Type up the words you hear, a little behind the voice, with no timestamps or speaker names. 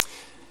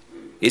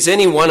Is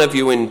any one of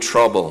you in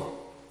trouble?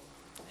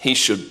 He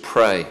should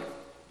pray.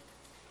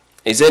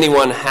 Is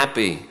anyone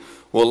happy?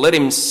 Well, let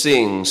him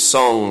sing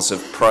songs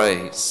of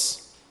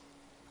praise.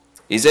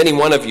 Is any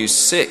one of you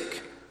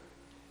sick?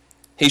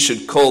 He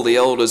should call the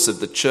elders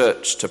of the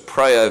church to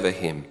pray over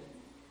him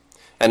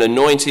and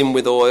anoint him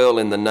with oil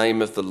in the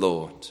name of the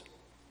Lord.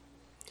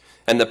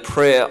 And the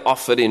prayer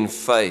offered in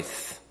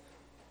faith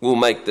will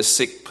make the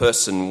sick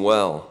person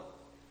well.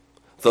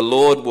 The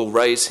Lord will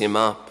raise him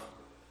up.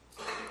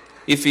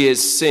 If he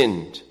has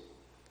sinned,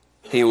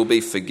 he will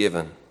be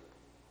forgiven.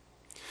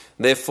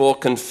 Therefore,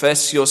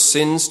 confess your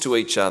sins to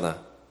each other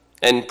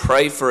and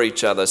pray for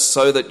each other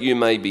so that you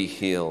may be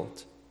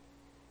healed.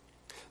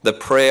 The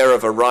prayer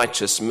of a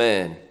righteous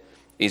man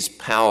is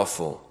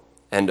powerful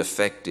and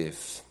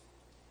effective.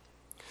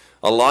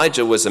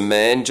 Elijah was a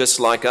man just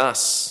like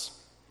us.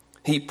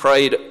 He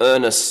prayed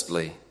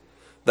earnestly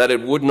that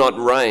it would not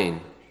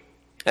rain,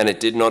 and it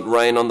did not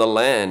rain on the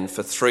land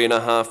for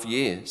 3.5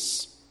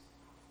 years.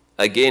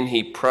 Again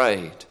he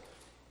prayed,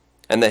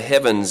 and the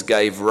heavens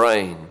gave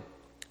rain,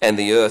 and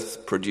the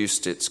earth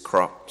produced its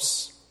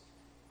crops.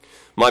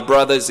 My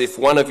brothers, if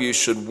one of you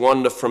should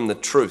wander from the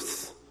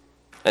truth,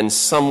 and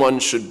someone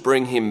should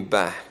bring him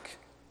back,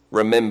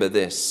 remember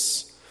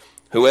this: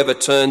 whoever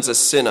turns a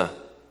sinner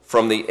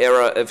from the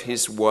error of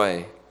his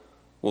way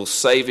will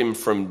save him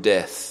from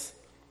death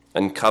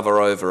and cover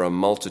over a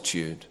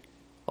multitude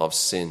of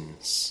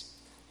sins.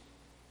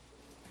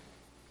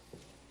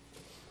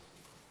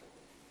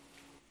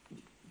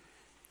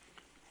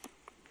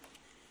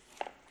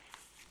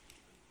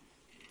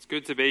 It's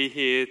good to be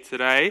here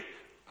today.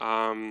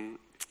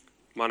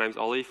 My name's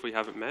Ollie, if we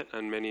haven't met,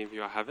 and many of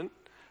you I haven't,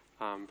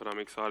 but I'm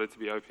excited to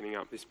be opening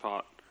up this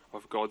part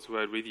of God's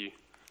Word with you.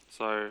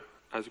 So,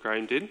 as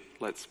Graham did,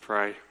 let's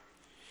pray.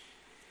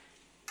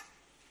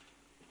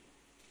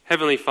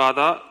 Heavenly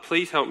Father,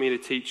 please help me to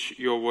teach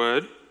your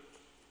Word,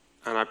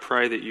 and I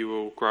pray that you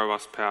will grow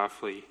us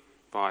powerfully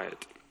by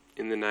it,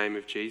 in the name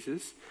of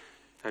Jesus,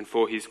 and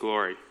for his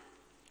glory.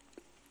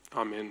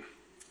 Amen.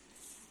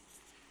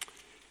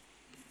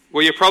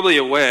 Well, you're probably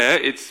aware,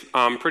 it's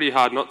pretty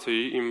hard not to.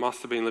 You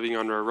must have been living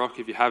under a rock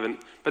if you haven't.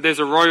 But there's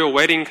a royal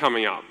wedding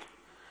coming up.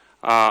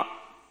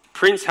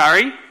 Prince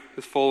Harry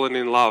has fallen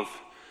in love.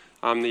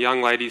 The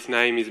young lady's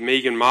name is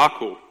Meghan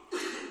Markle.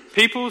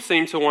 People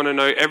seem to want to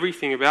know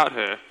everything about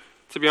her.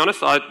 To be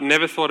honest, I'd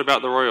never thought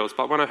about the royals,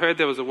 but when I heard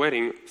there was a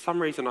wedding, for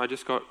some reason I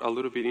just got a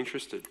little bit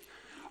interested.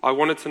 I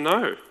wanted to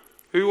know,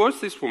 who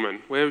was this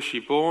woman? Where was she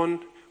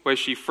born? Where's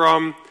she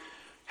from?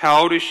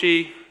 How old is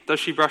she? Does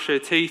she brush her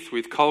teeth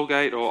with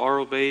Colgate or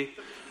Oral-B?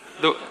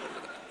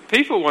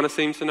 People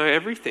seem to know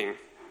everything.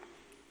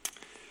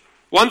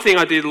 One thing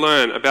I did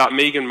learn about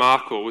Meghan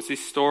Markle was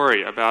this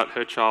story about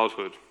her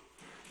childhood.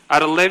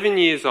 At 11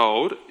 years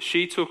old,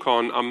 she took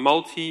on a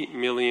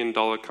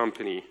multi-million-dollar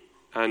company,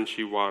 and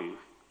she won.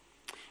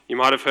 You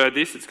might have heard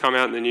this, it's come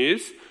out in the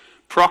news.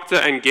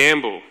 Procter &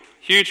 Gamble,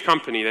 huge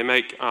company. They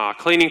make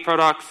cleaning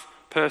products,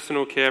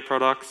 personal care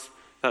products,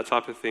 that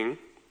type of thing.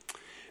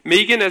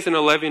 Meghan, as an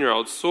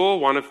 11-year-old, saw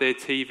one of their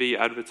TV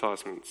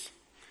advertisements.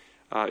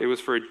 It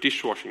was for a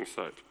dishwashing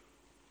soap.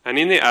 And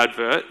in the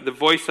advert, the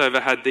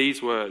voiceover had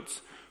these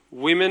words: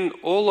 "Women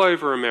all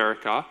over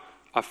America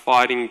are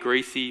fighting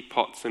greasy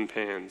pots and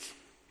pans."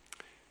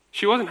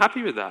 She wasn't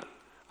happy with that.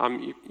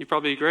 You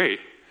probably agree.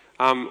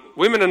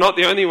 Women are not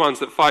the only ones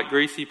that fight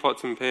greasy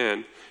pots and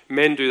pans.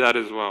 Men do that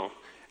as well.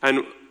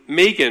 And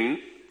Meghan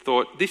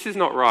thought, this is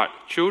not right.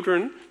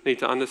 Children need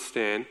to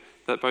understand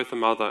that both the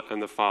mother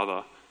and the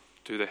father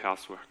do the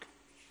housework.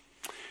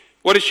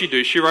 What did she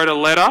do? She wrote a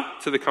letter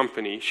to the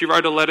company. She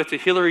wrote a letter to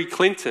Hillary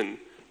Clinton,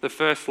 the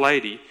First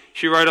Lady.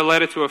 She wrote a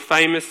letter to a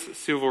famous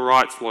civil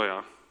rights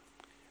lawyer.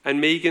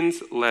 And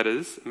Meghan's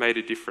letters made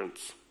a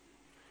difference.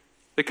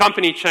 The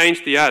company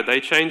changed the ad.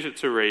 They changed it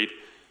to read,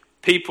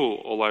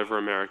 "People all over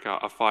America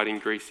are fighting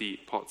greasy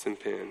pots and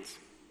pans."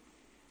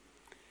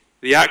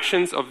 The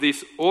actions of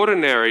this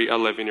ordinary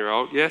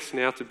 11-year-old, yes,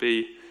 now to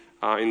be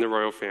in the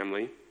royal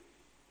family,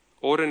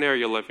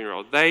 ordinary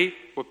 11-year-old, they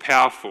were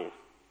powerful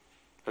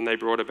and they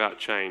brought about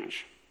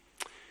change.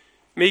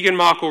 Meghan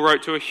Markle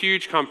wrote to a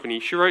huge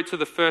company. She wrote to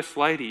the First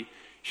Lady.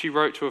 She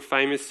wrote to a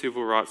famous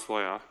civil rights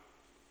lawyer.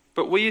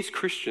 But we as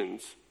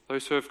Christians,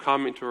 those who have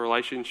come into a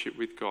relationship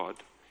with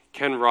God,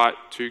 can write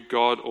to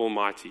God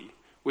Almighty.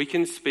 We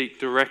can speak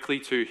directly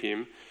to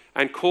him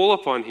and call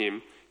upon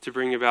him to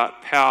bring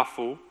about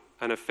powerful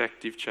and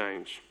effective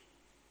change.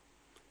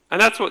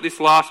 And that's what this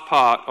last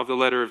part of the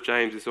letter of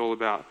James is all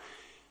about.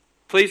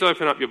 Please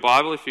open up your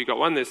Bible if you've got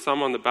one. There's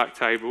some on the back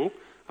table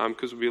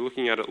because we'll be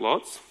looking at it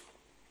lots.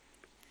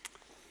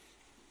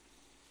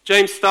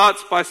 James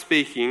starts by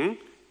speaking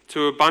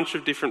to a bunch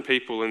of different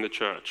people in the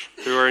church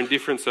who are in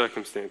different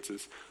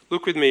circumstances.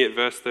 Look with me at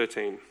verse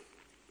 13.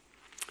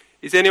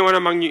 Is anyone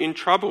among you in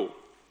trouble?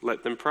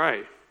 Let them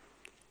pray.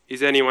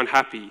 Is anyone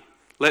happy?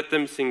 Let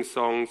them sing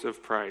songs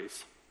of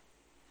praise.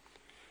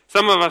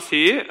 Some of us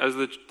here, as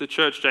the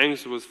church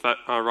James was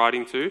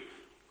writing to,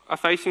 are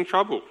facing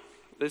trouble.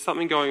 There's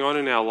something going on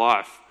in our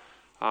life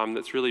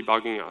that's really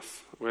bugging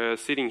us. We're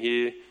sitting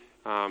here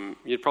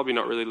you're probably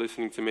not really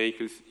listening to me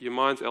because your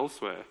mind's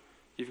elsewhere.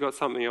 You've got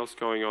something else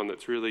going on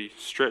that's really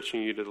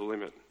stretching you to the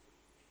limit.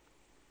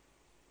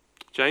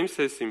 James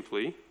says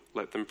simply,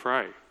 let them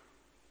pray.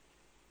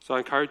 So I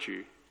encourage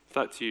you, if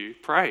that's you,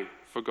 pray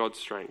for God's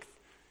strength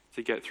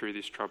to get through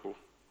this trouble.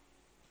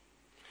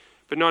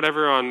 But not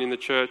everyone in the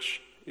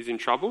church is in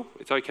trouble.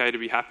 It's okay to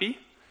be happy.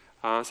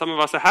 Some of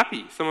us are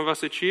happy. Some of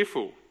us are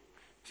cheerful.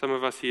 Some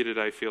of us here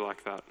today feel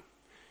like that.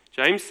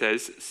 James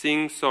says,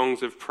 sing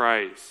songs of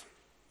praise.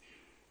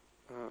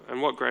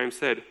 And what Graham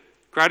said,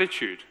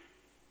 gratitude.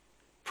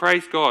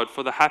 Praise God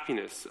for the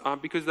happiness,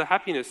 because the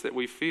happiness that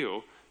we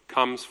feel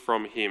comes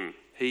from him.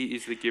 He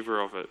is the giver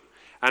of it.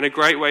 And a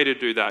great way to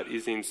do that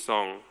is in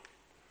song.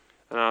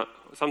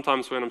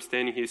 Sometimes when I'm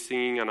standing here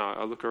singing and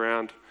I look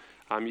around,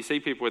 you see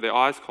people with their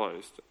eyes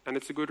closed. And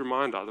it's a good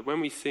reminder that when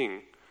we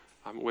sing,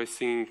 we're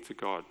singing to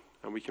God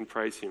and we can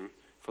praise him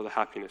for the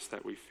happiness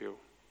that we feel.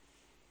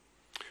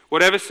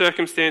 Whatever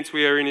circumstance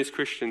we are in as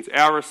Christians,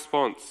 our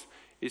response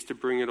is to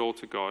bring it all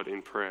to God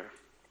in prayer.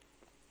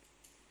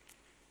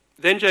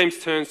 Then James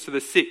turns to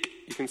the sick.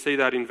 You can see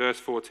that in verse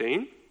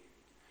 14.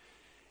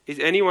 Is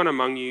anyone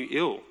among you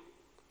ill?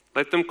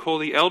 Let them call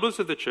the elders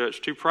of the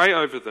church to pray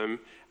over them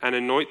and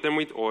anoint them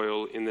with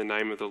oil in the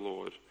name of the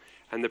Lord.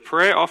 And the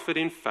prayer offered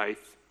in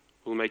faith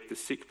will make the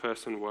sick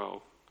person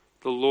well.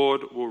 The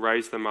Lord will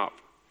raise them up.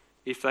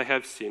 If they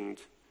have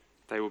sinned,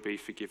 they will be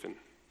forgiven.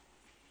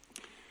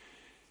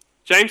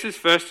 James's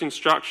first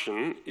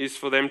instruction is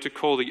for them to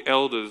call the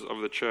elders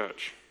of the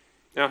church.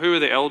 Now, who are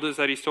the elders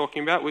that he's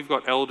talking about? We've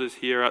got elders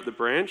here at the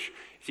branch.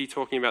 Is he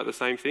talking about the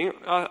same thing?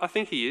 I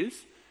think he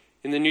is.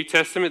 In the New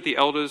Testament, the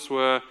elders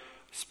were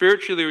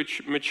spiritually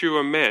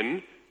mature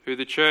men who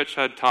the church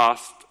had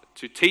tasked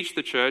to teach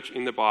the church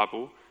in the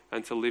Bible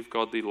and to live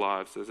godly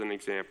lives as an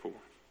example.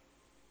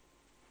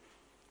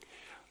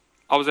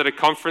 I was at a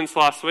conference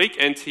last week,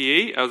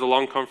 NTE. It was a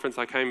long conference.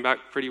 I came back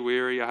pretty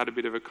weary. I had a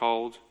bit of a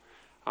cold.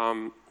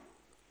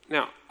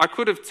 Now, I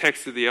could have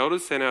texted the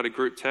elders, sent out a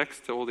group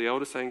text to all the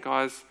elders saying,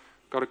 guys,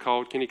 got a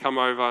cold, can you come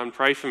over and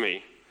pray for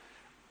me?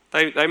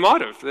 They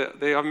might have.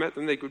 I've met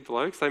them, they're good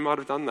blokes. They might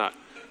have done that.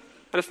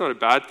 And it's not a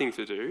bad thing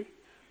to do.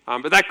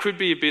 But that could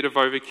be a bit of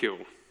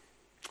overkill.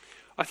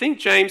 I think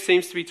James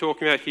seems to be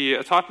talking about here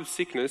a type of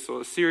sickness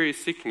or a serious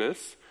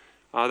sickness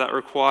that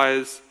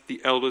requires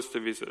the elders to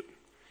visit.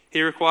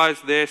 He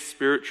requires their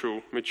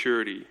spiritual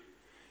maturity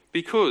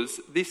because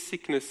this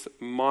sickness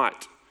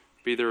might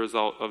be the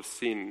result of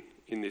sin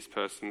in this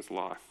person's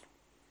life.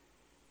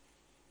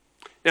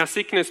 Now,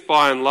 sickness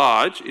by and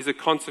large is a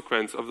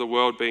consequence of the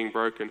world being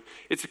broken.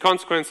 It's a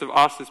consequence of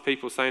us as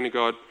people saying to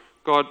God,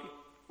 God,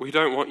 we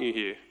don't want you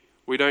here.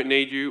 We don't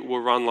need you. We'll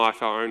run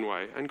life our own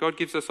way. And God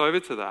gives us over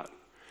to that.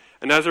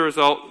 And as a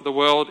result, the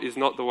world is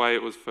not the way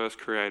it was first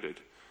created.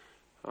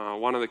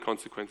 One of the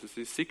consequences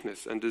is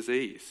sickness and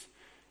disease.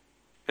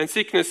 And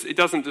sickness, it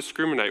doesn't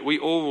discriminate. We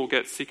all will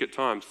get sick at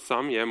times.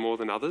 Some, more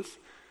than others.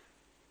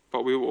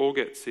 But we will all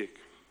get sick.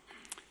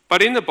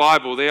 But in the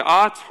Bible, there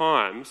are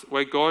times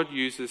where God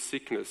uses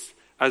sickness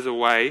as a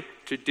way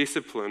to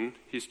discipline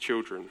his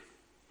children.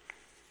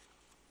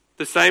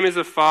 The same as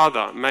a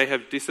father may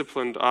have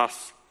disciplined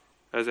us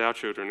as our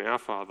children, our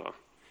father,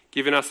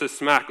 given us a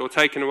smack or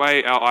taken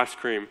away our ice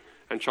cream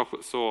and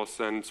chocolate sauce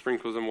and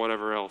sprinkles and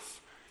whatever else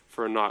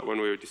for a night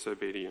when we were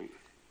disobedient.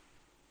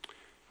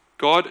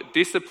 God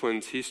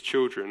disciplines his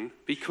children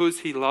because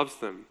he loves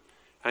them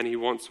and he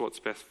wants what's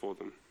best for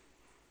them.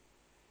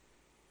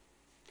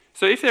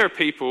 So if there are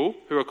people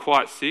who are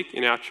quite sick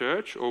in our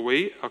church, or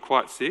we are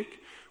quite sick,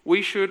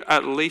 we should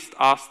at least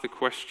ask the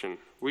question.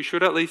 We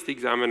should at least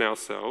examine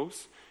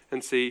ourselves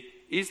and see,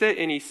 is there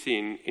any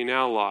sin in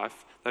our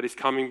life that is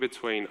coming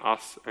between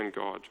us and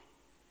God?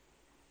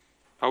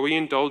 Are we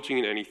indulging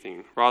in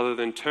anything rather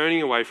than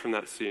turning away from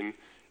that sin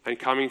and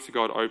coming to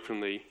God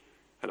openly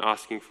and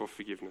asking for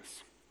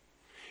forgiveness?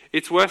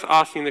 It's worth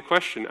asking the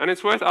question, and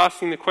it's worth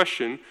asking the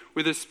question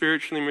with a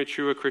spiritually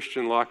mature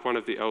Christian like one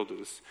of the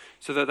elders,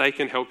 so that they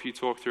can help you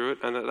talk through it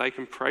and that they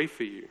can pray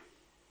for you.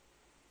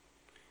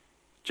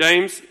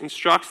 James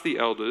instructs the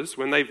elders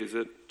when they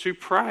visit to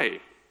pray.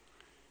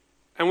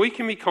 And we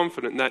can be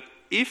confident that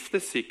if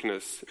the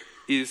sickness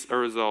is a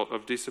result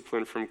of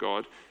discipline from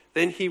God,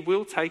 then he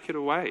will take it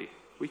away.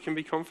 We can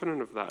be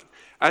confident of that.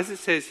 As it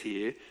says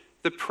here,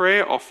 the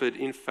prayer offered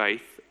in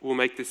faith will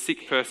make the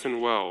sick person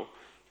well.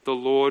 The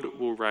Lord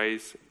will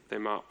raise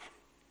them up.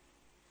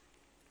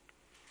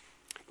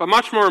 But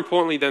much more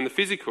importantly than the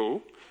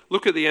physical,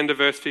 look at the end of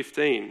verse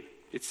 15.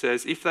 It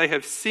says, if they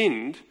have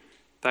sinned,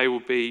 they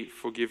will be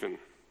forgiven.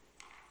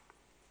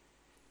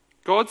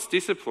 God's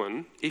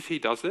discipline, if he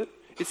does it,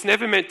 it's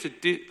never meant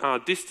to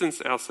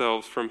distance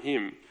ourselves from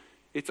him.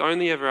 It's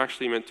only ever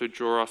actually meant to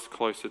draw us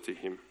closer to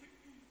him.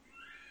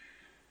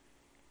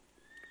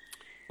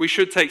 We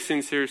should take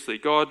sin seriously.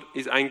 God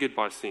is angered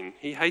by sin.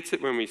 He hates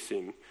it when we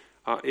sin.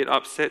 It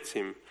upsets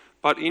him.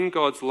 But in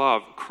God's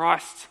love,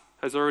 Christ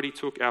has already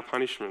took our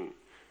punishment.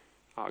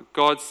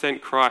 God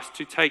sent Christ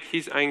to take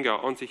his anger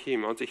onto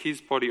him, onto his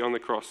body on the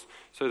cross,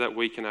 so that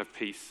we can have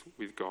peace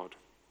with God.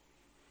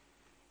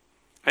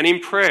 And in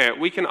prayer,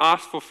 we can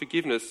ask for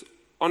forgiveness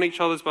on each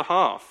other's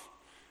behalf.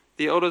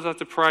 The elders are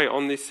to pray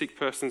on this sick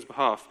person's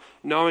behalf,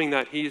 knowing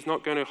that he is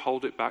not going to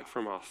hold it back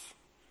from us.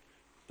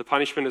 The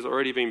punishment has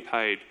already been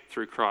paid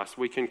through Christ.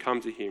 We can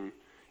come to him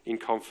in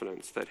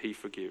confidence that he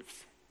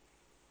forgives.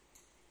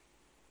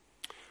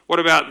 What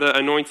about the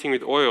anointing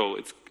with oil?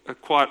 It's a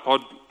quite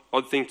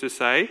odd thing to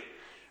say.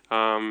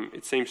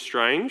 It seems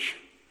strange.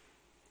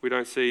 We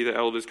don't see the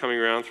elders coming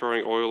around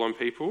throwing oil on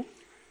people.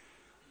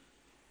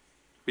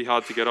 It'd be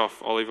hard to get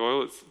off olive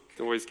oil. It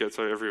always gets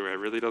everywhere,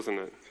 really, doesn't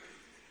it?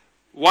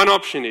 One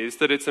option is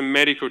that it's a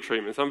medical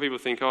treatment. Some people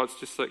think, it's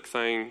just like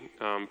saying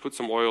put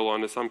some oil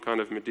on as some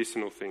kind of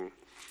medicinal thing.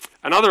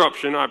 Another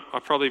option, I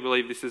probably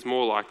believe this is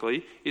more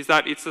likely, is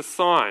that it's a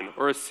sign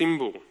or a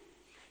symbol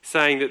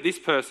saying that this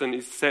person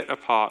is set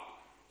apart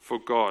for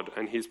God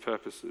and his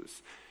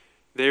purposes.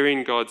 They're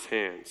in God's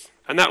hands.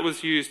 And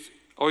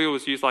oil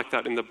was used like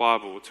that in the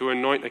Bible to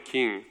anoint a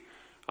king.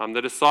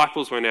 The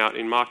disciples went out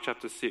in Mark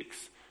chapter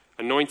 6,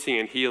 anointing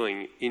and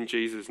healing in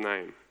Jesus'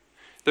 name.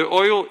 The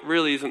oil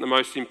really isn't the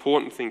most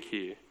important thing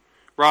here.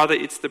 Rather,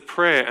 it's the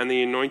prayer and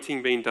the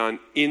anointing being done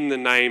in the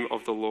name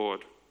of the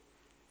Lord.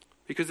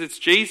 Because it's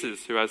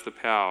Jesus who has the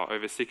power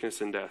over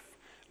sickness and death,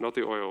 not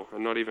the oil,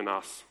 and not even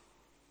us.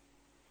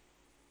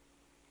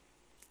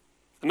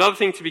 Another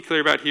thing to be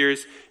clear about here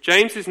is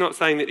James is not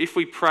saying that if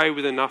we pray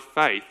with enough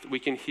faith, we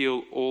can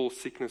heal all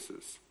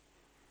sicknesses.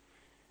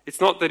 It's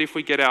not that if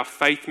we get our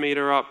faith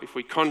meter up, if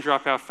we conjure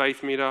up our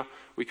faith meter,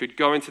 we could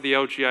go into the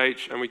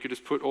LGH and we could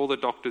just put all the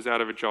doctors out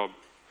of a job.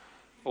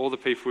 All the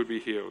people would be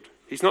healed.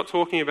 He's not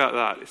talking about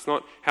that. It's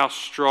not how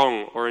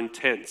strong or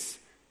intense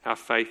our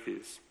faith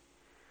is.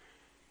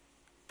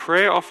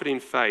 Prayer offered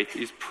in faith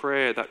is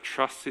prayer that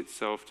trusts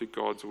itself to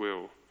God's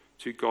will,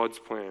 to God's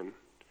plan.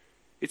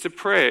 It's a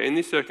prayer in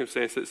this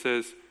circumstance that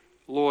says,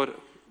 Lord,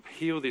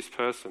 heal this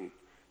person,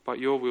 but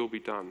your will be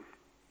done.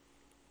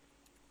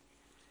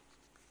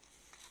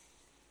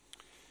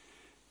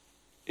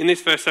 In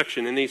this first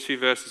section, in these few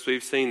verses,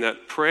 we've seen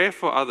that prayer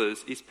for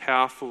others is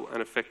powerful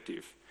and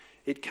effective.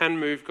 It can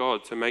move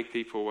God to make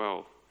people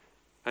well,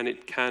 and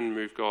it can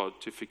move God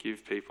to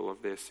forgive people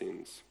of their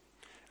sins.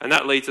 And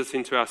that leads us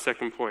into our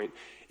second point.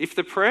 If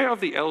the prayer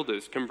of the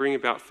elders can bring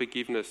about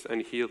forgiveness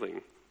and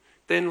healing,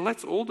 then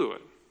let's all do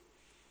it.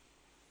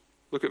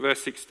 Look at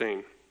verse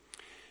 16.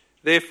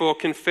 Therefore,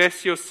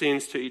 confess your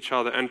sins to each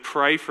other and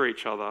pray for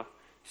each other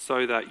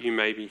so that you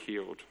may be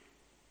healed.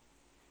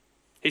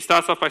 He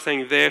starts off by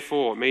saying,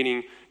 therefore,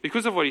 meaning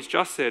because of what he's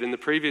just said in the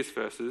previous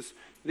verses,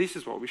 this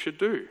is what we should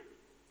do.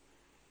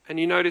 And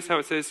you notice how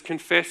it says,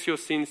 confess your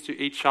sins to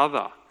each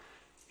other.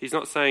 He's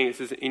not saying this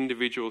is an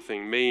individual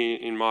thing, me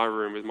in my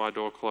room with my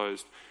door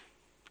closed,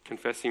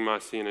 confessing my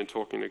sin and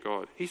talking to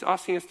God. He's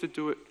asking us to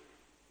do it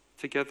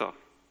together.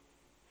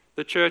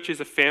 The church is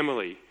a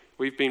family.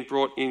 We've been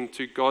brought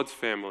into God's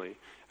family.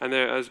 And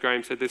there, as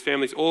Graham said, there's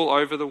families all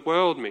over the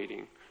world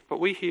meeting. But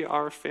we here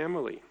are a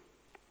family.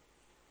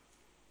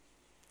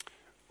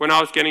 When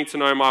I was getting to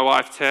know my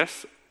wife,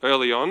 Tess,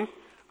 early on,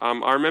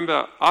 I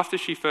remember after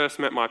she first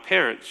met my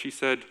parents, she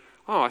said,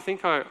 I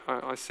think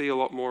I see a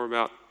lot more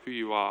about who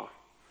you are.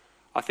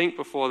 I think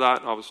before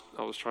that I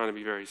was trying to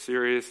be very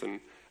serious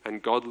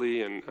and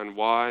godly and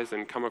wise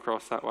and come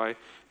across that way.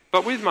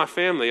 But with my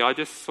family, I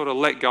just sort of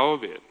let go a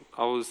bit.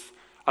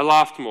 I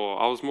laughed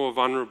more. I was more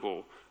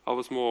vulnerable. I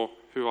was more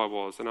who I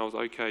was, and I was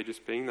okay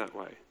just being that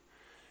way.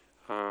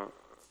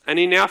 And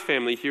in our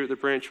family here at the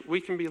branch, we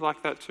can be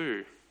like that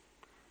too.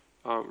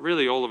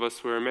 Really, all of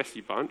us, we're a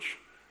messy bunch.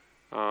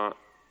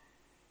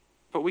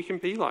 But we can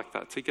be like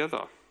that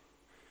together.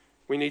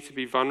 We need to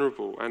be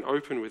vulnerable and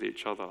open with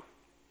each other.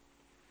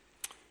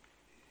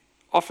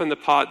 Often the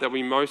part that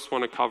we most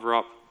want to cover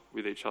up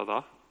with each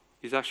other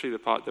is actually the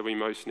part that we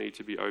most need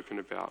to be open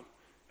about.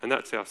 And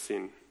that's our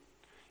sin.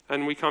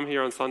 And we come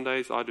here on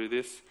Sundays, I do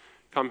this,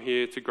 come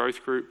here to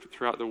growth group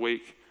throughout the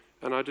week,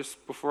 and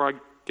before I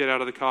get out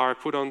of the car, I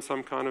put on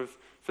some kind of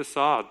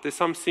facade. There's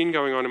some sin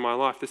going on in my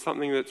life. There's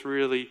something that's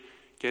really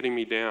getting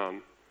me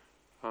down.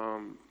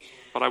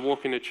 But I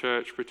walk into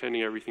church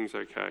pretending everything's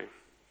okay.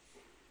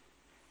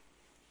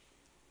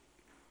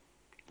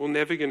 We're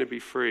never going to be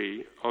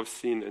free of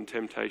sin and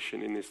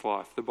temptation in this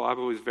life. The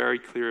Bible is very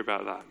clear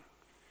about that.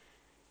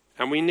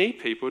 And we need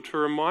people to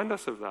remind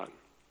us of that.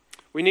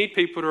 We need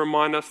people to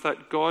remind us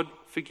that God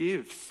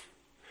forgives,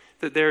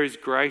 that there is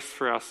grace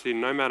for our sin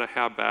no matter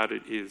how bad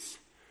it is.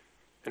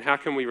 And how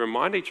can we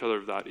remind each other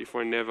of that if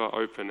we're never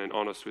open and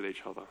honest with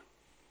each other?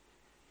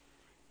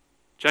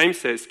 James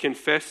says,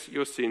 confess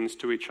your sins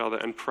to each other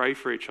and pray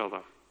for each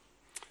other.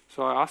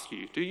 So I ask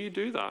you, do you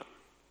do that?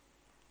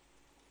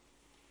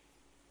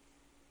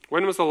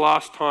 When was the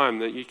last time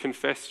that you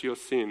confessed your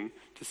sin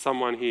to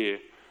someone here,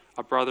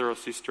 a brother or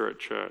sister at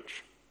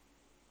church?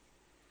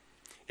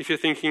 If you're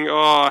thinking,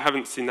 I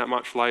haven't sinned that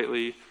much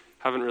lately,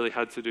 haven't really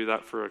had to do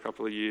that for a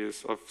couple of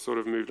years, I've sort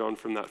of moved on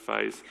from that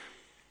phase,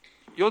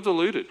 you're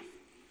deluded.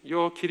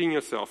 You're kidding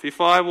yourself.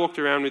 If I walked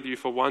around with you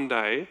for one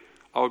day,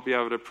 I would be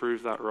able to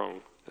prove that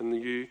wrong.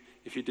 And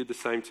if you did the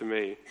same to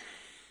me,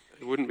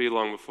 it wouldn't be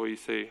long before you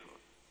see,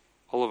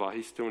 Oliver,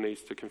 he still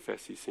needs to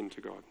confess his sin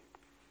to God.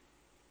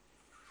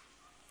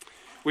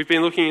 We've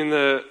been looking in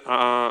the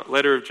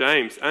letter of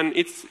James, and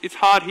it's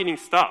hard-hitting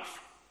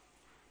stuff.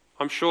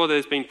 I'm sure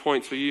there's been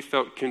points where you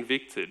felt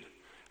convicted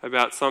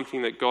about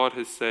something that God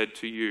has said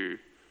to you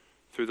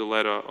through the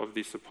letter of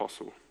this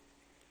apostle.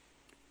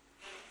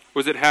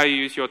 Was it how you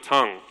use your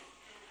tongue?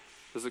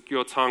 Does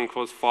your tongue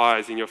cause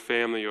fires in your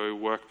family or your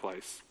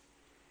workplace?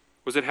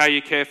 Was it how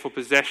you care for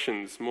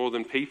possessions more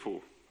than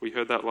people? We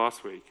heard that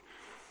last week.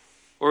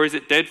 Or is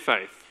it dead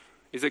faith?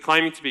 Is it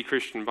claiming to be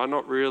Christian but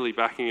not really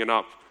backing it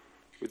up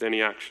with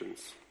any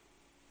actions?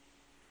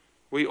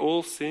 We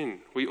all sin.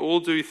 We all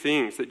do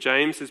things that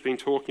James has been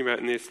talking about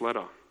in this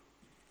letter.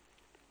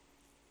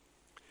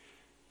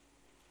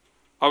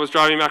 I was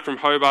driving back from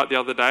Hobart the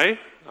other day.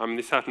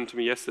 This happened to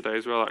me yesterday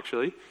as well,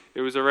 actually.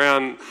 It was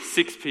around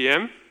 6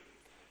 p.m.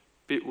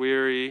 Bit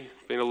weary,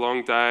 been a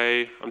long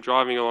day. I'm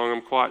driving along,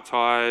 I'm quite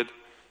tired.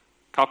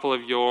 Couple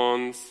of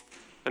yawns.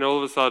 And all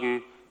of a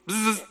sudden,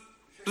 bzz,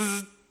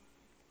 bzz.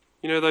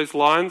 You know those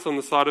lines on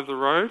the side of the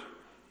road?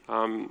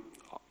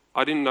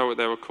 I didn't know what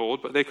they were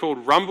called, but they're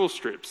called rumble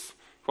strips.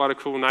 Quite a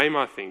cool name,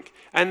 I think.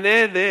 And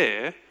they're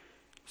there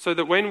so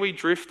that when we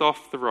drift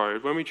off the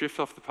road, when we drift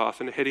off the path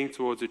and are heading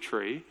towards a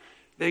tree,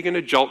 they're going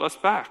to jolt us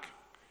back.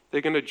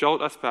 They're going to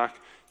jolt us back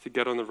to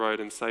get on the road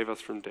and save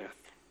us from death.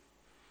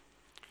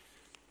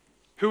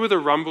 Who are the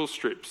rumble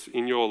strips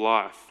in your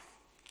life?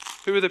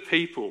 Who are the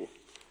people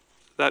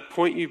that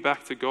point you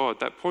back to God,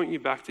 that point you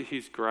back to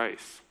His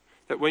grace,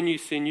 that when you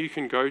sin you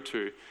can go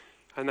to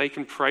and they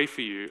can pray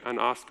for you and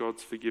ask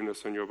God's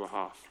forgiveness on your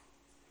behalf?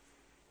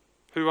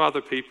 Who are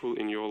the people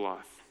in your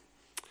life?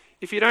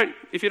 If you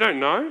don't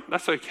know,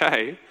 that's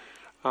okay.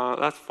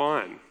 That's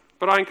fine.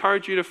 But I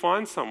encourage you to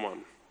find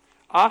someone.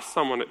 Ask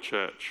someone at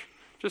church.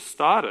 Just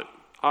start it.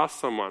 Ask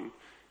someone,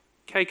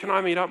 okay, can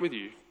I meet up with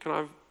you? Can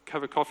I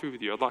have a coffee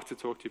with you? I'd like to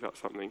talk to you about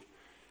something.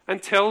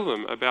 And tell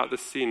them about the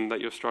sin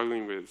that you're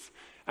struggling with.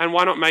 And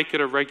why not make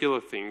it a regular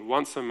thing,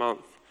 once a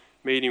month,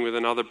 meeting with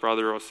another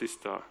brother or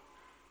sister,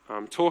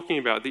 talking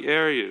about the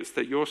areas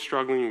that you're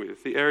struggling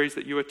with, the areas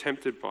that you are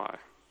tempted by,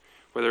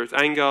 whether it's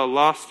anger,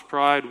 lust,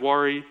 pride,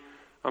 worry,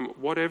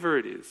 whatever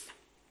it is.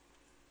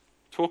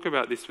 Talk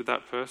about this with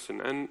that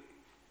person and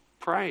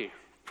pray.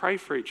 Pray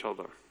for each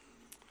other.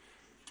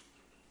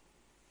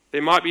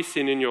 There might be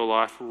sin in your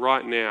life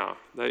right now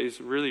that is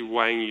really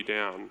weighing you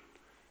down.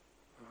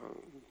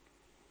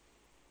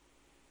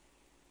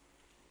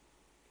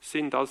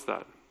 Sin does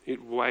that.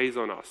 It weighs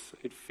on us.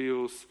 It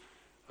feels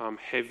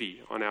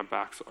heavy on our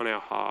backs, on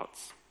our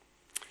hearts.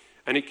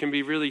 And it can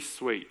be really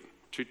sweet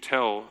to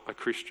tell a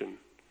Christian.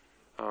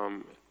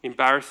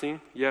 Embarrassing,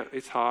 yeah,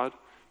 it's hard,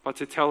 but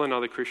to tell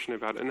another Christian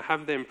about it and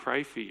have them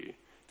pray for you,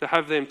 to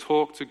have them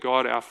talk to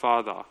God our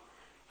Father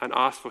and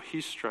ask for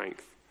His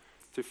strength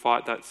to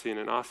fight that sin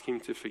and ask Him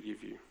to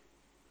forgive you.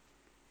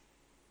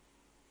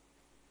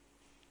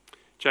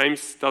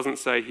 James doesn't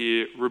say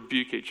here,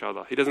 rebuke each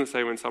other. He doesn't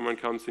say when someone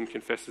comes and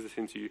confesses a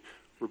sin to you,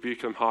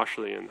 rebuke them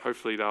harshly and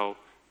hopefully they'll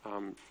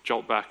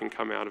jolt back and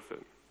come out of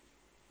it.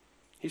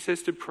 He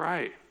says to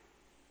pray.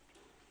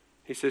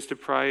 He says to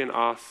pray and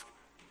ask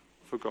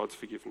for God's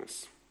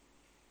forgiveness.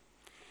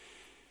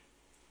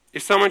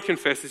 If someone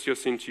confesses your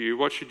sin to you,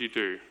 what should you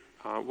do?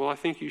 Well, I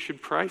think you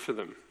should pray for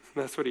them.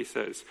 That's what he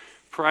says.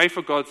 Pray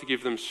for God to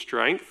give them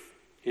strength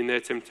in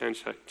their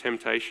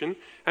temptation,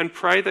 and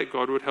pray that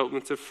God would help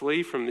them to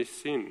flee from this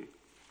sin.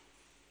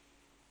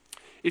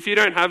 If you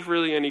don't have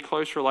really any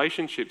close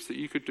relationships that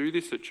you could do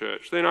this at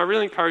church, then I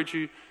really encourage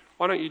you,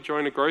 why don't you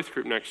join a growth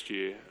group next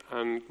year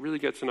and really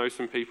get to know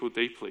some people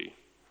deeply,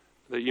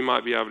 that you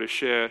might be able to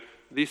share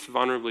this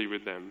vulnerably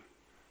with them,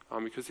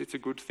 because it's a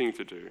good thing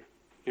to do.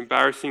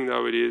 Embarrassing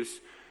though it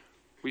is,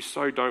 we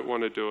so don't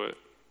want to do it.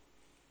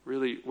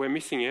 Really, we're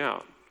missing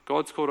out.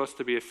 God's called us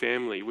to be a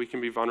family. We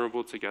can be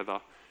vulnerable together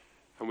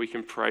and we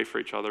can pray for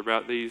each other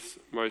about these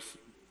most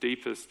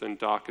deepest and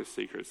darkest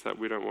secrets that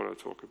we don't want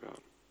to talk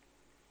about.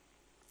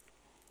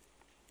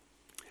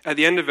 At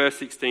the end of verse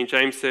 16,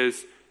 James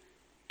says,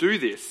 do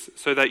this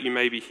so that you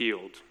may be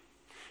healed.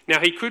 Now,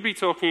 he could be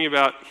talking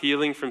about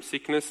healing from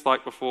sickness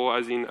like before,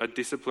 as in a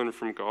discipline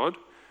from God.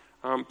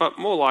 But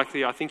more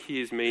likely, I think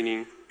he is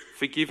meaning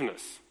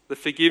forgiveness. The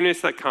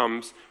forgiveness that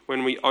comes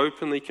when we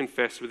openly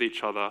confess with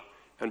each other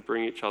and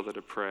bring each other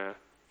to prayer,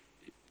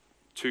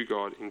 to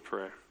God in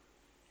prayer.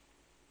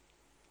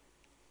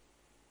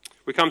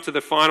 We come to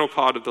the final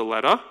part of the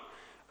letter,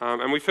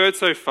 and we've heard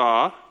so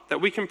far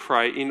that we can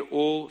pray in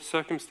all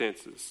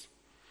circumstances.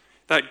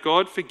 That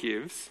God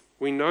forgives,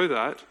 we know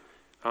that.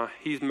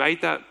 He's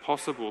made that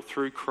possible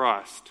through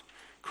Christ.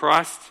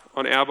 Christ,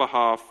 on our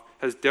behalf,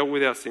 has dealt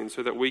with our sin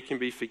so that we can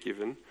be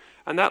forgiven,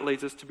 and that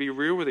leads us to be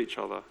real with each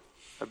other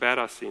about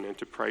our sin and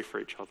to pray for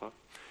each other.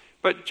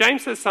 But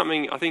James says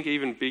something, I think,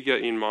 even bigger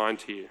in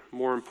mind here,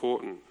 more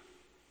important.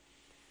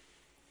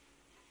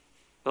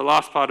 The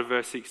last part of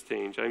verse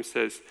 16, James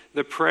says,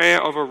 the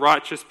prayer of a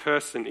righteous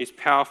person is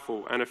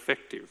powerful and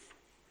effective.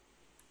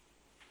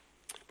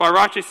 By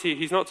righteous here,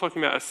 he's not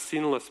talking about a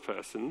sinless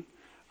person,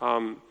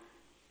 but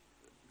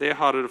they're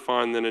harder to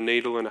find than a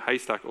needle in a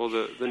haystack, or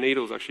the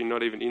needle's actually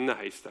not even in the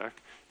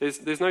haystack.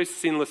 There's no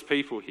sinless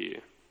people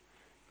here.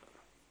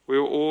 We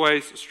will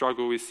always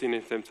struggle with sin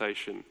and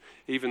temptation,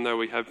 even though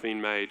we have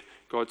been made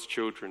God's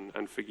children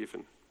and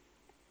forgiven.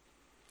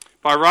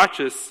 By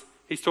righteous,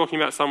 he's talking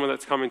about someone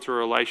that's come into a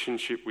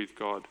relationship with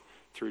God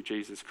through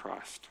Jesus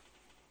Christ.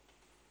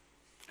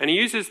 And he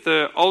uses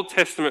the Old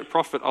Testament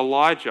prophet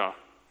Elijah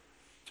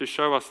to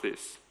show us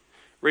this.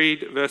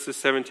 Read verses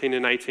 17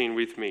 and 18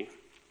 with me.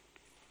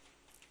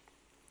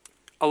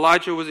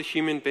 Elijah was a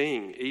human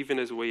being, even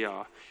as we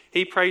are.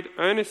 He prayed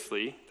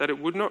earnestly that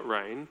it would not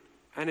rain,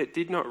 and it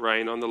did not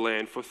rain on the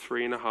land for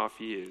 3.5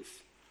 years.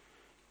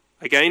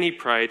 Again he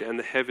prayed, and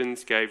the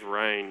heavens gave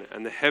rain,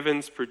 and the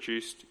heavens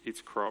produced its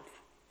crop.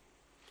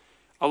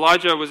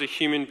 Elijah was a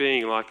human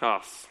being like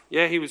us.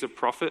 Yeah, he was a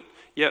prophet,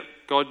 yet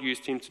God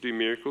used him to do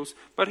miracles,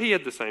 but he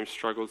had the same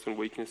struggles and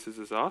weaknesses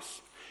as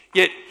us.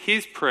 Yet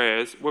his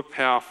prayers were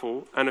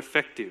powerful and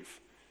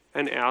effective,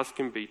 and ours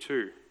can be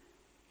too.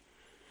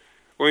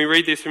 When we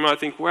read this, we might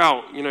think,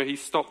 wow, he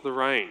stopped the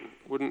rain.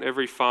 Wouldn't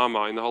every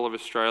farmer in the whole of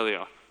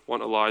Australia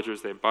want Elijah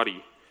as their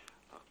buddy?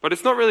 But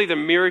it's not really the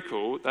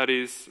miracle that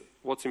is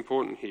what's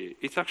important here.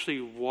 It's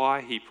actually why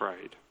he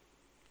prayed.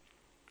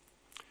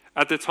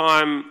 At the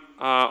time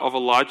of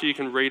Elijah, you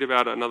can read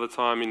about it another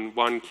time in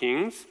 1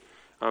 Kings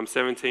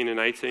 17 and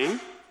 18,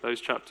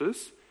 those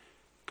chapters.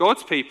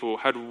 God's people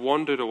had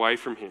wandered away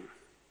from him,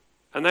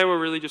 and they were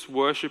really just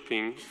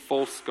worshipping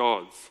false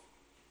gods.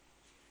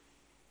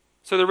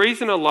 So the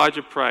reason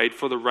Elijah prayed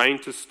for the rain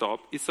to stop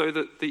is so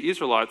that the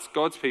Israelites,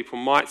 God's people,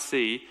 might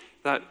see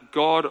that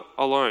God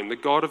alone, the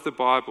God of the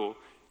Bible,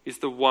 is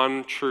the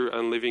one true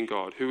and living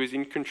God who is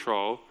in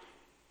control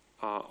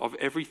of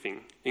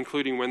everything,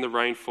 including when the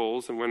rain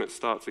falls and when it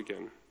starts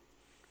again.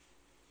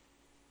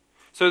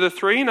 So the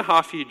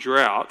 3.5-year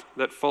drought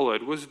that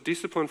followed was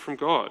discipline from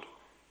God.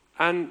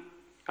 And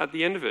at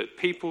the end of it,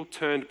 people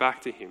turned back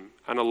to him,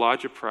 and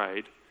Elijah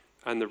prayed,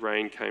 and the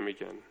rain came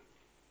again.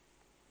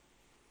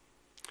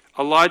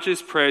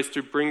 Elijah's prayers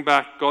to bring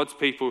back God's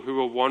people who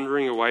were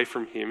wandering away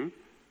from him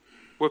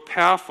were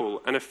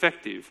powerful and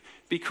effective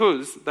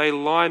because they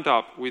lined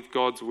up with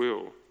God's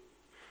will.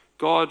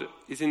 God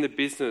is in the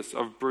business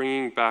of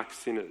bringing back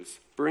sinners,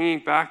 bringing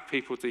back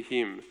people to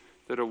him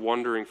that are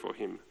wandering for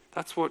him.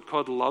 That's what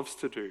God loves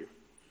to do.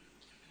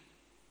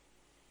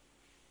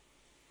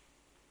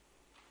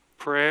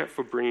 Prayer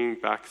for bringing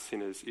back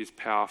sinners is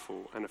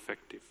powerful and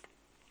effective.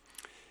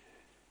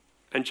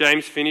 And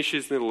James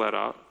finishes the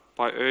letter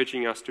by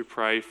urging us to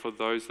pray for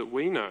those that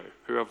we know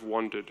who have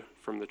wandered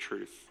from the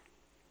truth.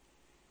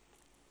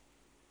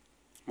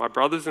 My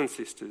brothers and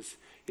sisters,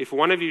 if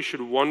one of you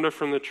should wander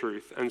from the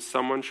truth and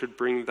someone should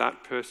bring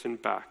that person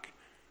back,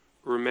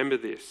 remember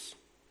this.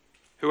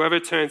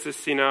 Whoever turns a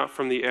sinner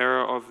from the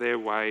error of their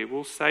way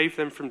will save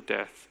them from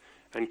death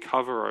and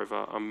cover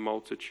over a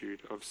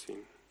multitude of sin.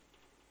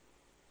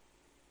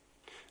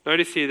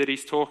 Notice here that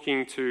he's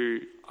talking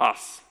to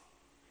us.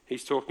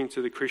 He's talking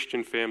to the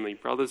Christian family,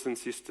 brothers and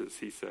sisters,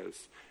 he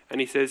says.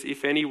 And he says,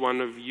 if any one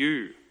of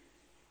you.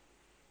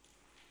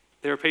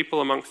 There are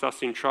people amongst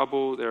us in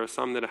trouble, there are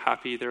some that are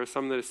happy, there are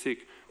some that are sick,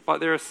 but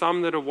there are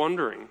some that are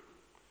wandering.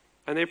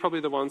 And they're probably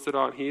the ones that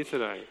aren't here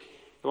today,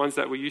 the ones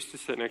that we used to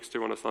sit next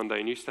to on a Sunday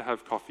and used to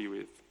have coffee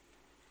with.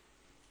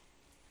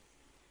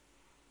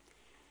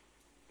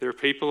 There are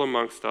people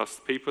amongst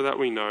us, people that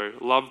we know,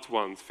 loved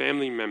ones,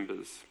 family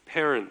members,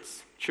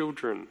 parents,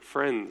 children,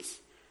 friends,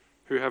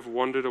 who have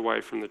wandered away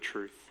from the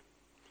truth.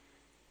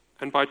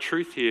 And by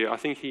truth here, I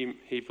think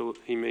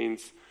he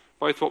means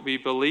both what we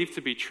believe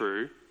to be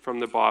true from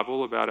the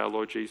Bible about our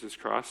Lord Jesus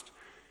Christ,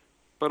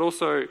 but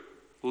also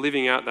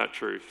living out that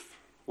truth,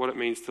 what it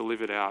means to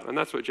live it out. And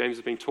that's what James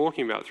has been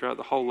talking about throughout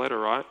the whole letter,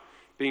 right?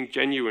 Being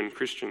genuine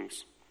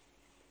Christians.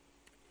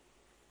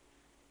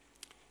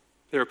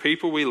 There are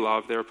people we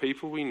love, there are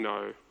people we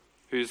know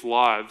whose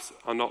lives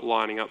are not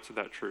lining up to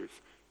that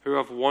truth, who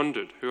have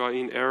wandered, who are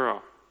in error,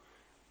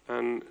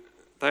 and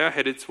they are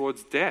headed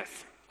towards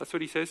death. That's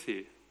what he says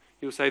here.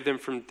 He'll save them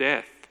from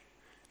death.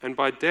 And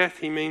by death,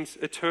 he means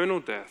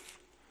eternal death.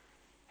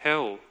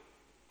 Hell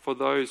for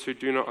those who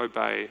do not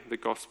obey the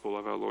gospel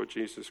of our Lord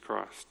Jesus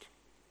Christ.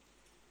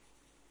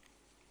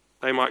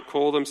 They might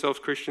call themselves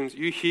Christians.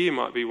 You here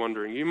might be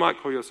wondering. You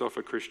might call yourself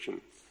a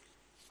Christian,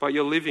 but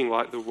you're living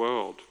like the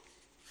world.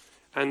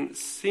 And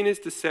sin is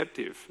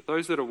deceptive.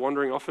 Those that are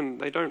wandering often,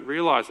 they don't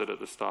realize it at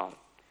the start.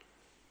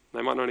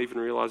 They might not even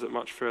realize it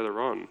much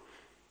further on.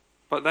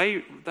 But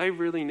they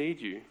really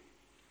need you.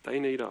 They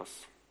need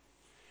us.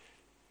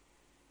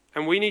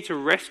 And we need to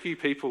rescue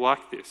people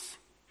like this.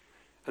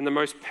 And the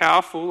most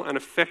powerful and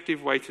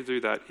effective way to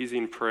do that is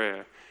in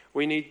prayer.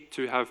 We need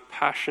to have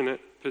passionate,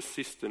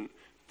 persistent,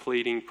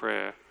 pleading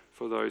prayer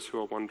for those who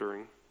are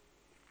wandering.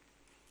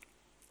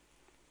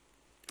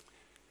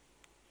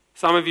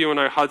 Some of you will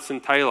know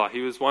Hudson Taylor.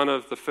 He was one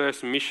of the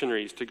first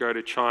missionaries to go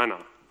to China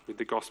with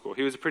the gospel.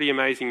 He was a pretty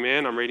amazing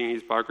man. I'm reading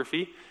his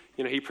biography.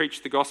 He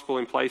preached the gospel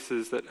in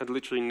places that had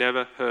literally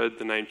never heard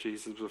the name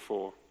Jesus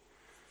before.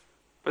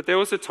 But there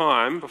was a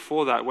time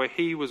before that where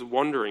he was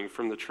wandering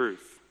from the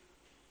truth.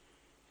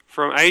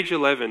 From age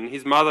 11,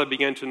 his mother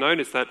began to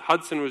notice that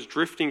Hudson was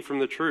drifting from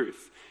the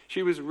truth.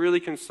 She was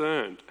really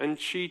concerned, and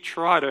she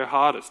tried her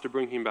hardest to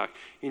bring him back,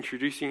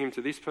 introducing him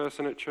to this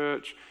person at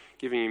church,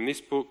 giving him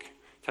this book,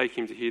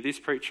 taking him to hear this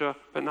preacher,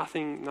 but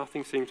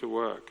nothing seemed to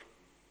work.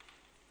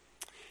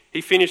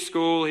 He finished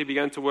school, he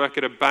began to work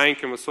at a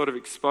bank and was sort of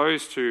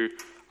exposed to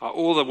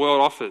all the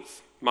world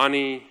offers,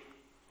 money,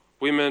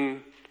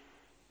 women,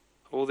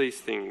 all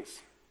these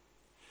things.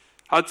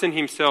 Hudson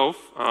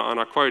himself, and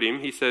I quote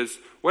him, he says,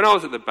 "When I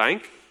was at the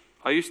bank,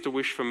 I used to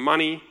wish for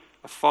money,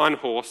 a fine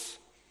horse,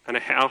 and a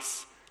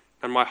house,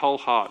 and my whole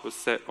heart was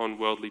set on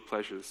worldly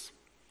pleasures."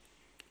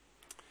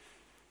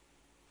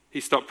 He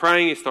stopped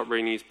praying, he stopped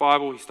reading his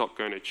Bible, he stopped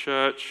going to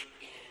church.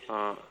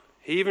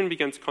 He even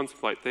began to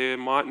contemplate there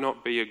might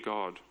not be a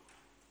God.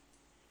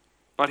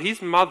 But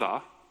his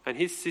mother and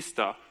his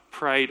sister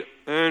prayed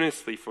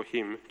earnestly for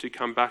him to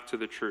come back to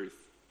the truth.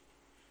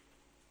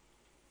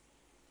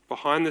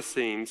 Behind the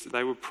scenes,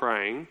 they were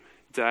praying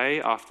day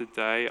after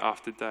day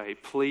after day,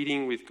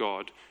 pleading with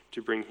God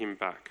to bring him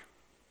back.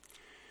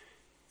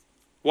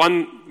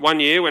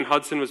 One year, when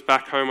Hudson was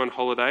back home on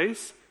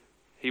holidays,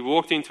 he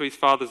walked into his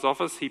father's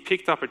office, he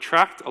picked up a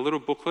tract, a little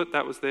booklet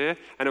that was there,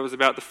 and it was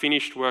about the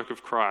finished work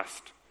of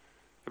Christ,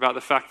 about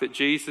the fact that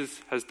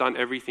Jesus has done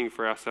everything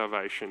for our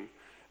salvation,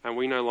 and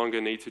we no longer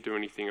need to do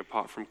anything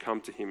apart from come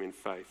to him in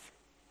faith.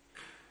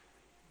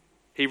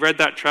 He read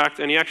that tract,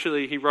 and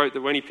he wrote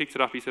that when he picked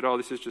it up, he said, "Oh,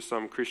 this is just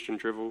some Christian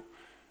drivel.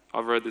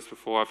 I've read this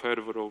before, I've heard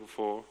of it all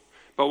before."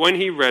 But when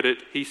he read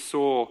it, he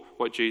saw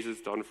what Jesus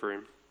had done for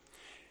him.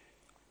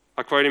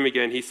 I quote him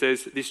again, he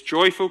says, "This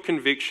joyful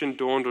conviction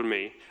dawned on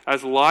me,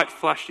 as light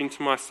flashed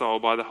into my soul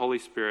by the Holy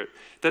Spirit,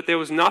 that there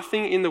was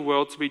nothing in the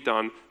world to be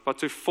done but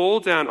to fall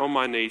down on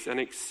my knees and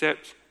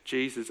accept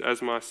Jesus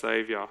as my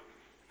Saviour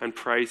and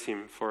praise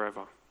him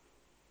forever."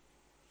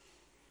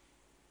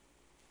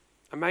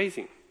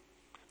 Amazing.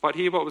 But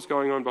hear what was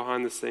going on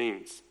behind the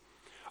scenes.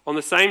 On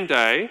the same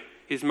day,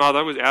 his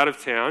mother was out of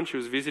town, she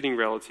was visiting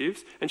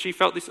relatives, and she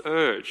felt this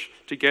urge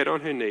to get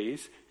on her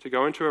knees, to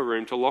go into a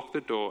room, to lock the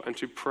door, and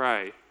to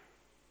pray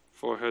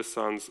for her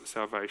son's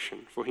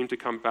salvation, for him to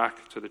come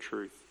back to the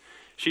truth.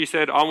 She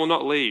said, "I will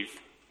not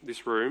leave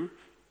this room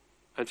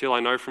until I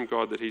know from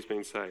God that he's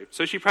been saved."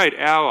 So she prayed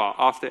hour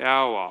after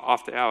hour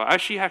after hour,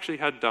 as she actually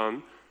had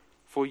done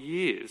for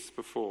years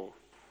before.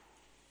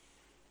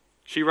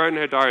 She wrote in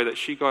her diary that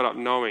she got up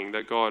knowing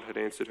that God had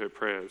answered her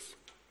prayers.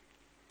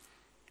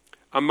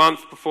 A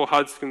month before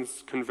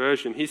Hudson's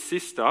conversion, his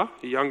sister,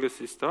 the younger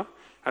sister,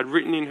 had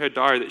written in her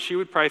diary that she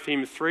would pray for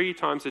him 3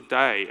 times a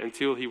day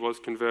until he was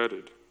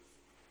converted.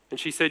 And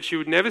she said she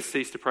would never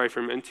cease to pray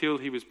for him until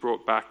he was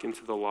brought back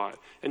into the light.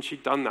 And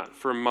she'd done that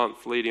for a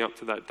month leading up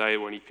to that day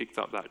when he picked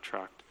up that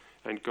tract,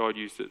 and God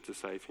used it to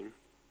save him.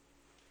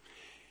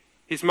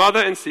 His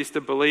mother and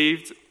sister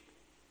believed,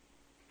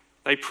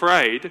 they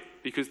prayed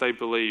because they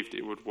believed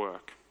it would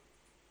work.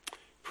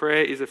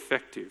 Prayer is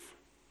effective.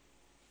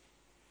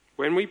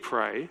 When we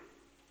pray,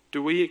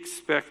 do we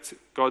expect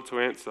God to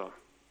answer?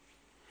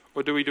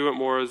 Or do we do it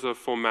more as a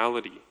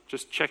formality,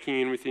 just checking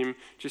in with him,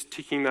 just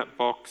ticking that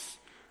box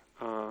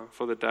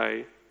for the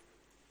day?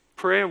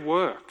 Prayer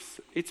works.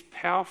 It's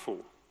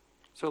powerful.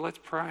 So let's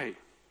pray.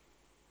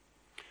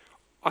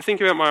 I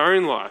think about my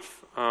own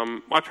life.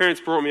 My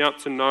parents brought me up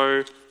to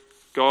know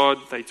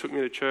God. They took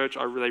me to church.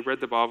 They read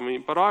the Bible to me.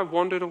 But I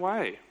wandered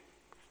away.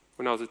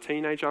 When I was a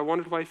teenager, I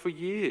wandered away for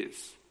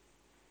years.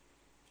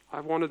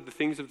 I wanted the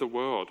things of the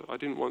world. I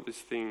didn't want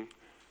this thing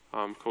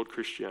called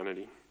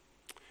Christianity.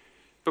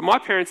 But my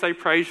parents, they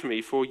prayed for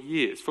me for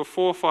years, for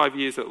 4 or 5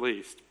 years at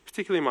least,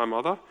 particularly my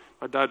mother.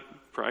 My dad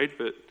prayed,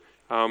 but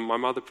my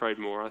mother prayed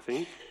more, I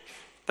think.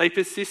 They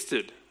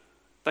persisted.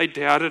 They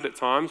doubted at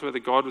times whether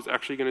God was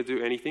actually going to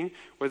do anything,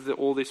 whether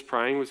all this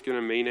praying was going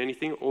to mean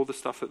anything, all the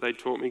stuff that they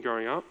taught me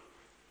growing up.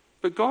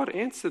 But God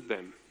answered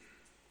them.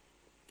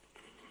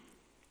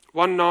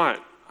 One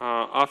night,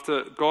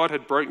 after God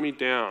had broke me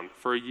down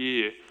for a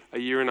year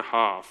and a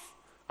half,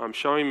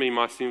 showing me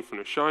my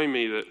sinfulness, showing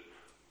me that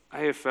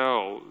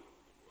AFL,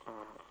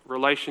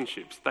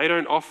 relationships, they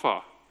don't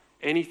offer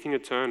anything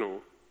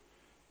eternal.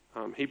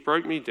 He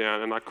broke me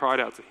down, and I cried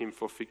out to him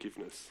for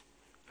forgiveness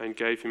and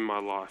gave him my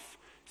life,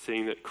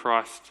 seeing that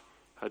Christ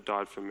had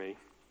died for me.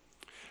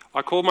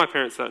 I called my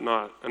parents that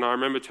night, and I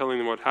remember telling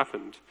them what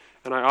happened.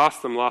 And I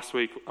asked them last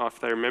week if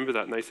they remember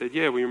that, and they said,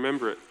 "Yeah, we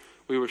remember it."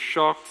 We were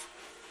shocked.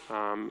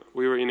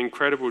 We were in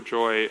incredible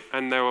joy,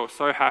 and they were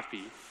so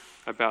happy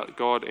about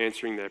God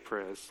answering their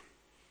prayers.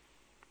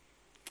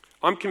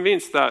 I'm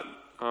convinced that,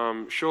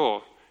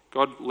 sure,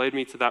 God led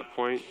me to that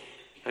point,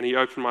 and he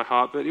opened my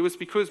heart, but it was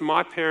because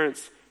my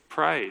parents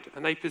prayed,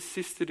 and they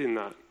persisted in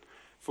that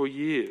for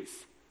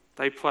years.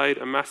 They played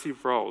a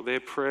massive role.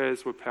 Their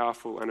prayers were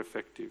powerful and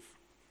effective.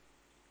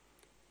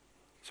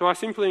 So I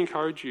simply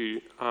encourage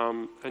you,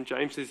 and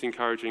James is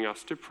encouraging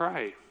us to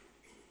pray,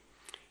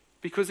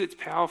 because it's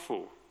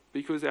powerful,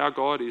 because our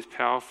God is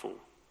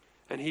powerful,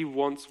 and he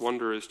wants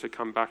wanderers to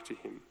come back to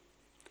him.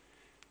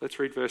 Let's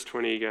read verse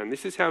 20 again.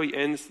 This is how he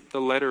ends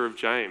the letter of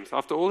James.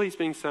 After all he's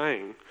been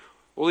saying,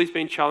 all he's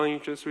been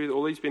challenging us with,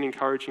 all he's been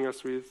encouraging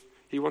us with,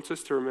 he wants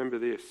us to remember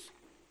this.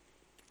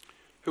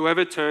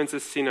 Whoever turns a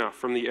sinner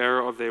from the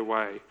error of their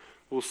way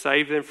will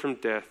save them from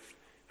death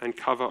and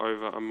cover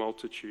over a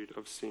multitude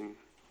of sin.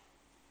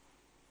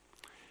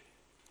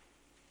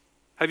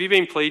 Have you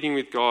been pleading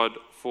with God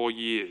for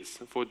years,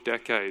 for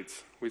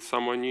decades, with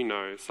someone you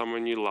know,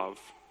 someone you love,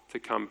 to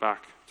come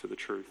back to the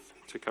truth,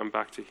 to come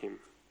back to him?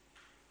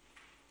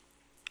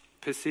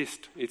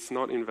 Persist. It's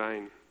not in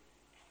vain.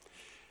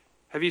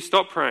 Have you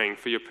stopped praying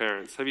for your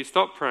parents? Have you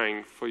stopped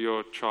praying for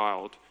your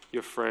child,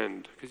 your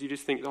friend? Because you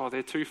just think, oh,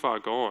 they're too far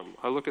gone.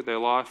 I look at their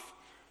life,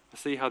 I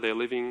see how they're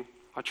living,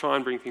 I try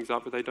and bring things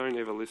up, but they don't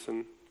ever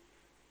listen.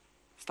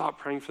 Start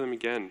praying for them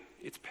again.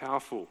 It's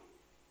powerful.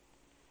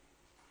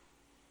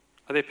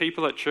 Are there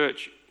people at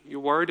church you're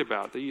worried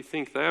about that you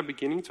think they are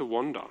beginning to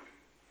wander?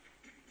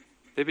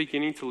 They're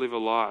beginning to live a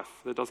life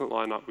that doesn't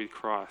line up with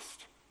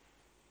Christ.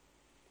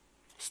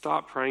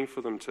 Start praying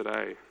for them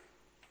today.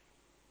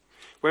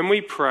 When we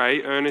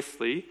pray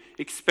earnestly,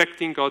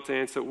 expecting God to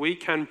answer, we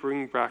can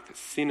bring back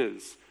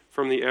sinners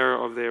from the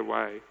error of their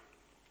way.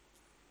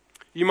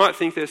 You might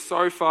think they're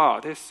so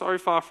far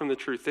from the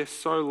truth, they're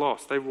so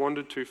lost, they've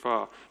wandered too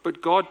far.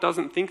 But God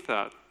doesn't think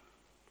that.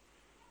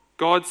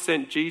 God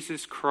sent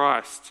Jesus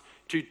Christ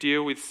to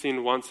deal with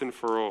sin once and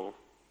for all.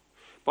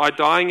 By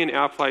dying in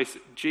our place,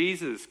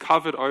 Jesus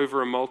covered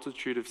over a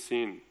multitude of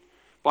sin.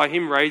 By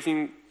him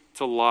raising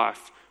to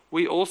life,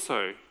 we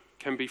also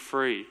can be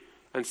free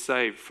and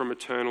saved from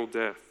eternal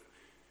death.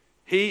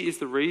 He is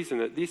the reason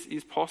that this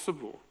is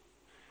possible.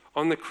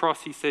 On the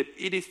cross, he said,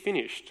 "It is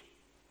finished.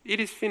 It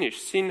is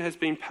finished. Sin has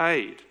been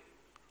paid."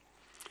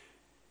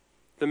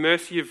 The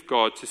mercy of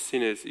God to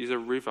sinners is a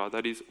river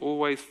that is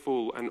always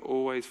full and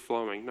always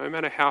flowing, no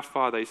matter how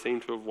far they seem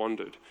to have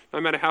wandered,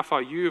 no matter how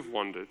far you have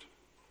wandered.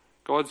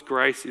 God's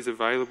grace is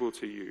available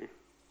to you.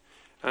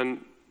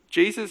 And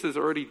Jesus has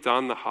already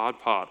done the hard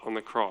part on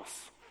the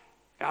cross.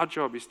 Our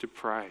job is to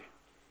pray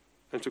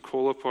and to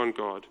call upon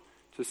God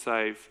to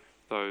save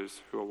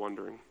those who are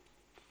wandering.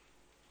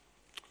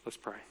 Let's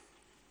pray.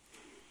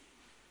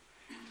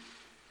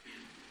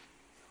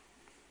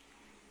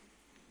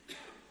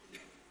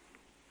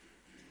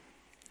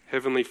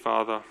 Heavenly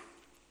Father,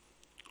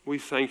 we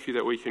thank you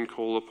that we can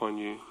call upon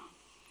you,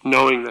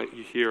 knowing that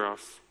you hear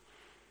us,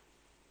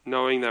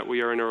 knowing that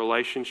we are in a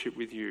relationship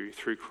with you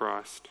through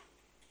Christ.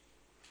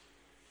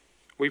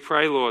 We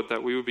pray, Lord,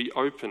 that we will be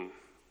open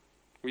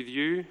with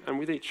you and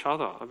with each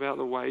other about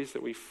the ways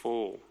that we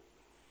fall,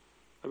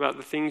 about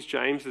the things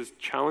James has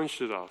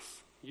challenged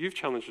us, you've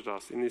challenged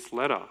us in this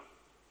letter,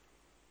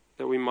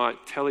 that we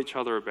might tell each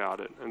other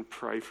about it and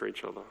pray for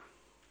each other.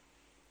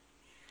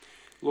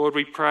 Lord,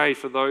 we pray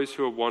for those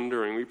who are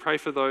wandering. We pray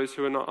for those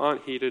who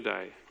aren't here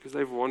today because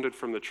they've wandered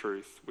from the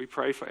truth. We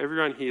pray for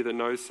everyone here that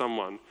knows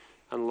someone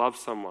and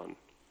loves someone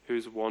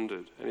who's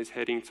wandered and is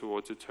heading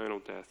towards eternal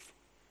death.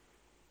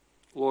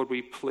 Lord,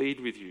 we plead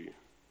with you.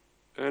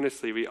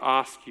 Earnestly, we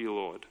ask you,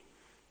 Lord,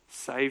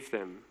 save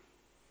them.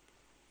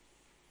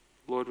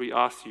 Lord, we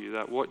ask you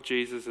that what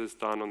Jesus has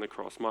done on the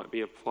cross might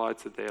be applied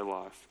to their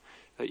life,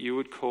 that you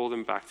would call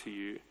them back to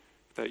you,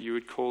 that you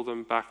would call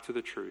them back to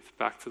the truth,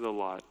 back to the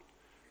light.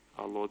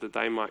 Lord, that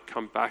they might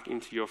come back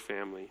into your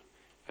family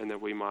and that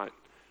we might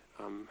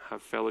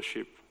have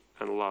fellowship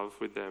and love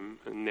with them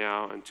and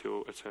now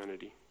until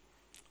eternity.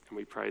 And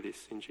we pray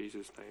this in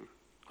Jesus' name.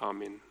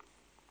 Amen.